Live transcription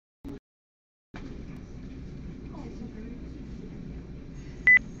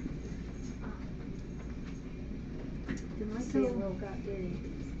So,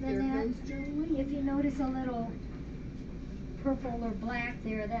 then if you notice a little purple or black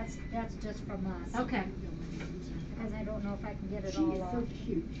there, that's just from us. Okay. Because I don't know if I can get it She all is off. so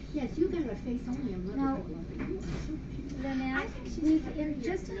cute. Yes, you got a face only a mother No. could love it. You are so cute. Lynette,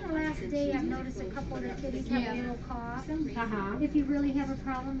 just in the last day, I've noticed a couple of the kitties have a little cough. If you really have a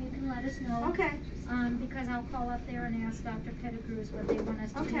problem, you can let us know. Okay. Because I'll call up there and ask Dr. Pettigrews what they want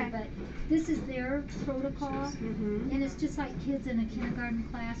us to Okay. do. But this is their protocol, and it's just like kids in a kindergarten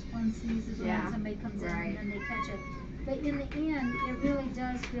class. One sneezes Yeah. when somebody comes in, Right. and then they catch it. But in the end, it really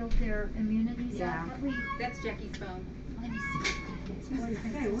does build their immunities Yeah. up. But That's Jackie's phone. let me see.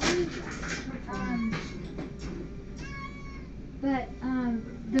 Hey, what is that?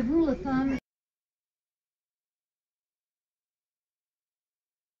 The rule of thumb.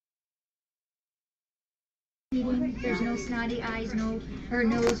 Eating, there's no snotty eyes, or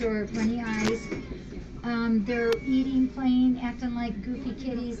nose or runny eyes. They're eating, playing, acting like goofy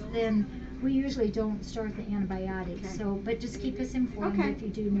kitties, then we usually don't start the antibiotics. Okay. So, but just keep us informed Okay. if you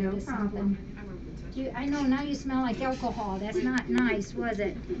do notice something. I know now you smell like alcohol. That's not nice, was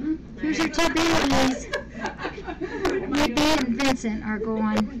it? Here's your two babies. EB and Vincent are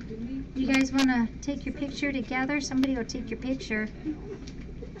going. You guys want to take your picture together? Somebody will take your picture.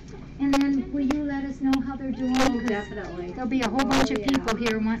 And then will you let us know how they're doing? Oh, 'Cause definitely. there'll be a whole bunch of people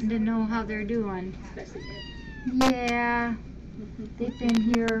here wanting to know how they're doing. Yeah, they've been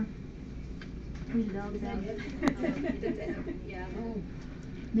here. We love them. Yeah.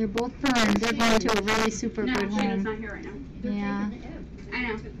 They're both firm. They're going to a really super No, good Shannon's home. not here right now. Yeah. I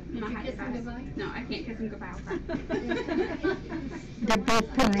know. I'm not happy about it. No, I can't kiss him goodbye. They're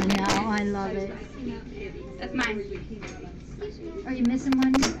both purring now. I love it. That's mine. Are you missing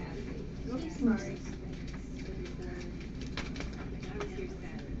one? Sorry.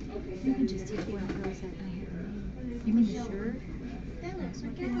 You can just take one of those that I have. You mean the shirt?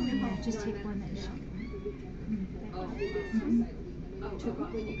 Yeah, just take one that shirt.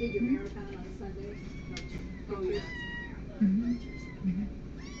 When you did your marathon on Sunday. Oh, yeah.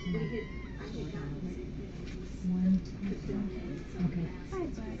 One, two, okay. Hi,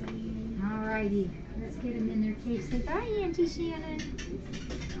 buddy. All righty. Let's get them in their cage. Say bye, Auntie Shannon.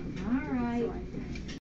 All right.